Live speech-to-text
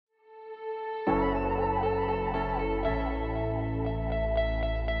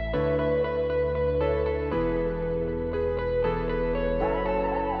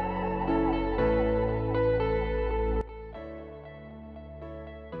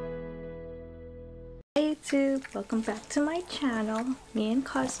YouTube, welcome back to my channel. Me and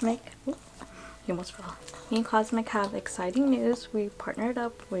Cosmic, you almost fell. Me and Cosmic have exciting news. We partnered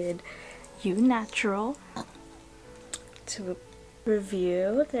up with You Natural to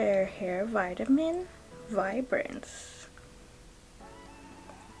review their hair vitamin Vibrance.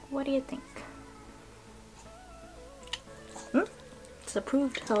 What do you think? It's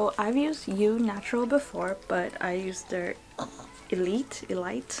approved. So I've used You Natural before, but I used their Elite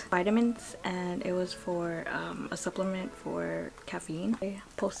vitamins, and it was for a supplement for caffeine. I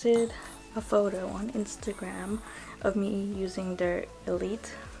posted a photo on Instagram of me using their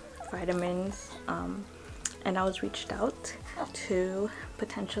Elite vitamins, and I was reached out to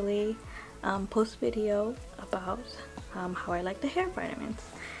potentially post video about how I like the hair vitamins.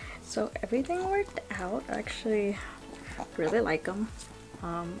 So everything worked out. I actually really like them.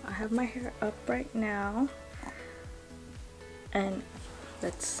 I have my hair up right now, and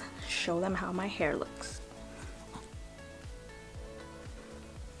let's show them how my hair looks.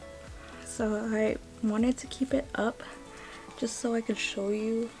 So I wanted to keep it up just so I could show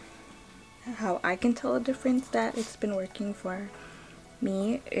you how I can tell the difference that it's been working for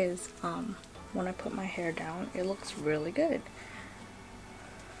me is when I put my hair down, it looks really good.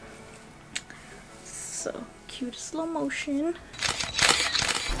 So cute slow motion.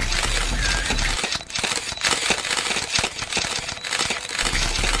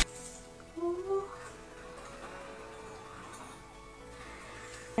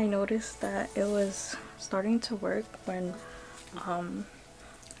 I noticed that it was starting to work when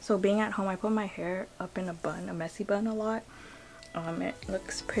so being at home, I put my hair up in a bun, a messy bun a lot. It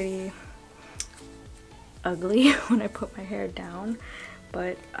looks pretty ugly when I put my hair down,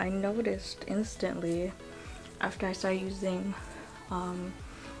 but I noticed instantly after I started using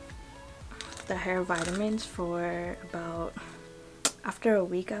the hair vitamins for about after a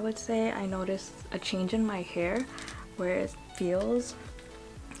week, I would say, I noticed a change in my hair where it feels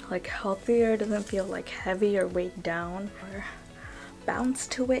like healthier, doesn't feel like heavy or weighed down or bounce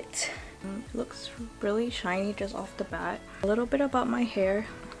to it. It looks really shiny just off the bat. A little bit about my hair: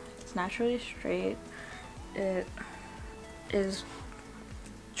 it's naturally straight, it is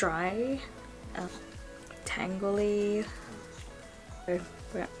dry, tangly,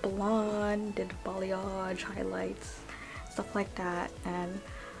 went blonde, did balayage, highlights, stuff like that, and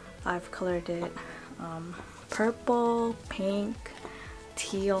I've colored it purple, pink,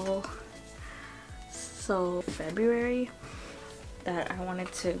 teal. So February that I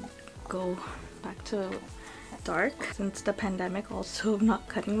wanted to go back to dark. Since the pandemic, also not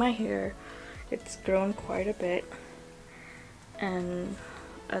cutting my hair, it's grown quite a bit, and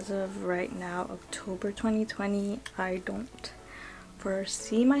as of right now, October 2020, I don't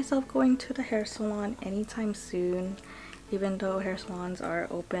foresee myself going to the hair salon anytime soon. Even though hair salons are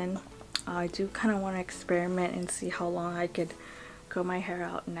open, I do kind of want to experiment and see how long I could grow my hair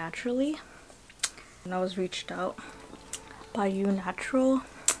out naturally. And I was reached out by You Natural.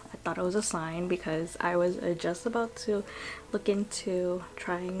 I thought it was a sign because I was just about to look into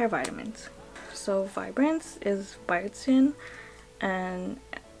trying hair vitamins. So Vibrance is biotin and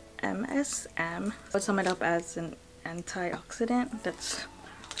MSM. I would sum it up as an antioxidant that's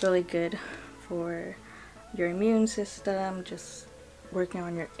really good for your immune system, just working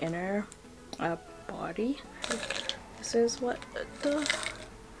on your inner body. This is what the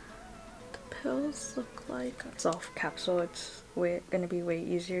pills look like. It's off capsule. It's gonna be way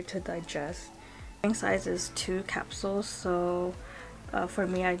easier to digest. Serving size is 2 capsules, so for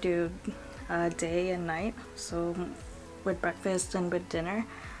me, I do day and night, so with breakfast and with dinner.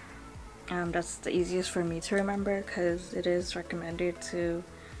 That's the easiest for me to remember because it is recommended to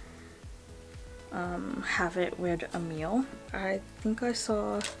have it with a meal. I think I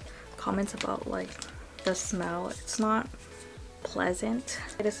saw comments about like the smell. It's not pleasant.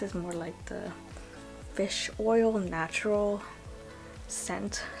 This is more like the fish oil natural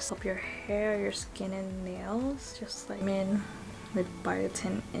scent. Help your hair, your skin, and nails, just like with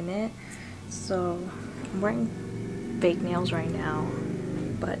biotin in it. So I'm wearing fake nails right now,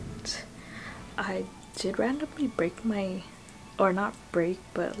 but I did randomly break my, or not break,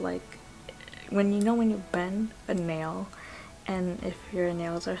 but like when you bend a nail, and if your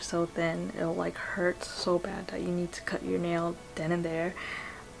nails are so thin, it'll like hurt so bad that you need to cut your nail then and there.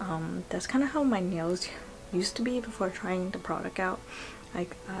 That's kind of how my nails used to be before trying the product out.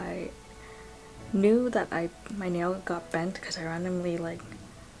 Like I knew that my nail got bent because I randomly like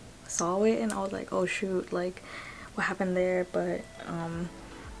saw it, and I was like, oh shoot, like what happened there? But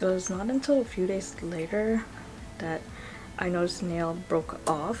it was not until a few days later that I noticed the nail broke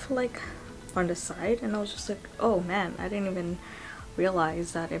off like on the side, and I was just like, oh man, I didn't even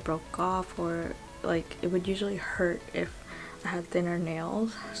realize that it broke off, or like it would usually hurt if I had thinner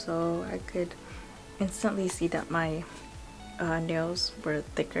nails, so I could instantly see that my nails were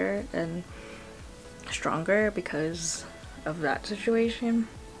thicker and stronger because of that situation.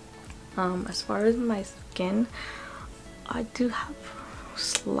 As far as my skin, I do have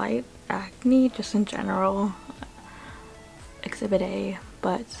slight acne just in general, exhibit A,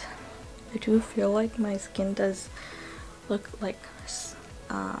 but I do feel like my skin does look like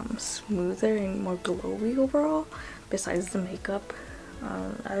smoother and more glowy overall besides the makeup.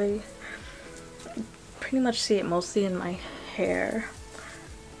 I pretty much see it mostly in my hair,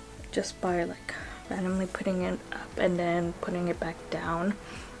 just by like randomly putting it up and then putting it back down,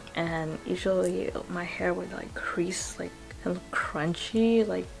 and usually my hair would like crease like and look crunchy,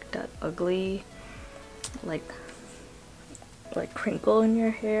 like that ugly like crinkle in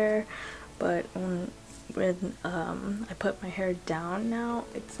your hair. But when I put my hair down now,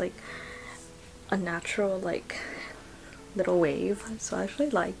 it's like a natural like little wave, so I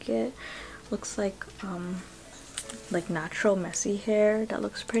actually like it. Looks like natural messy hair that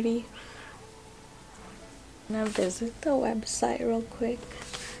looks pretty. I'm gonna visit the website real quick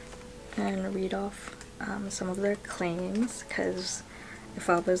and read off some of their claims, because if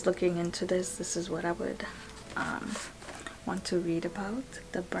I was looking into this, this is what I would want to read about.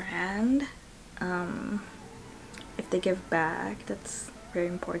 The brand, if they give back, that's very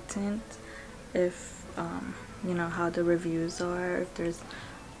important. If you know how the reviews are, if there's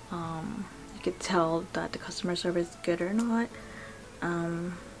you could tell that the customer service is good or not.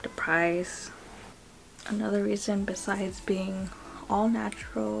 The price. Another reason besides being all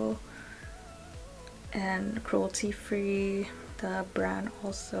natural and cruelty free, the brand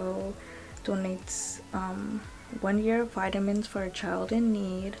also donates 1 year of vitamins for a child in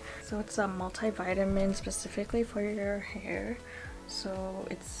need. So it's a multivitamin specifically for your hair. So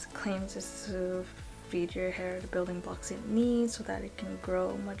its claims is to feed your hair the building blocks it needs so that it can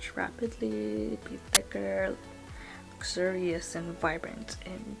grow much rapidly, be thicker, luxurious, and vibrant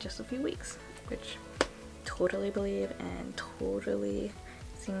in just a few weeks, which totally believe and totally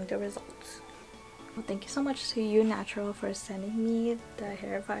seeing the results. Well, thank you so much to You Natural for sending me the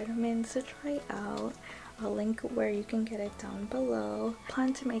hair vitamins to try out. I'll link where you can get it down below. I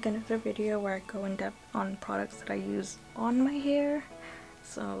plan to make another video where I go in depth on products that I use on my hair.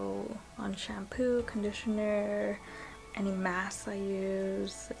 So on shampoo, conditioner, any masks I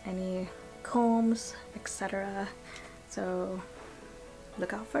use, any combs, etc. So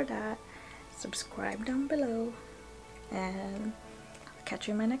look out for that. Subscribe down below, and I'll catch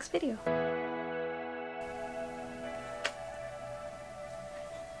you in my next video.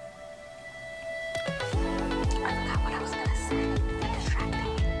 I forgot what I was gonna say.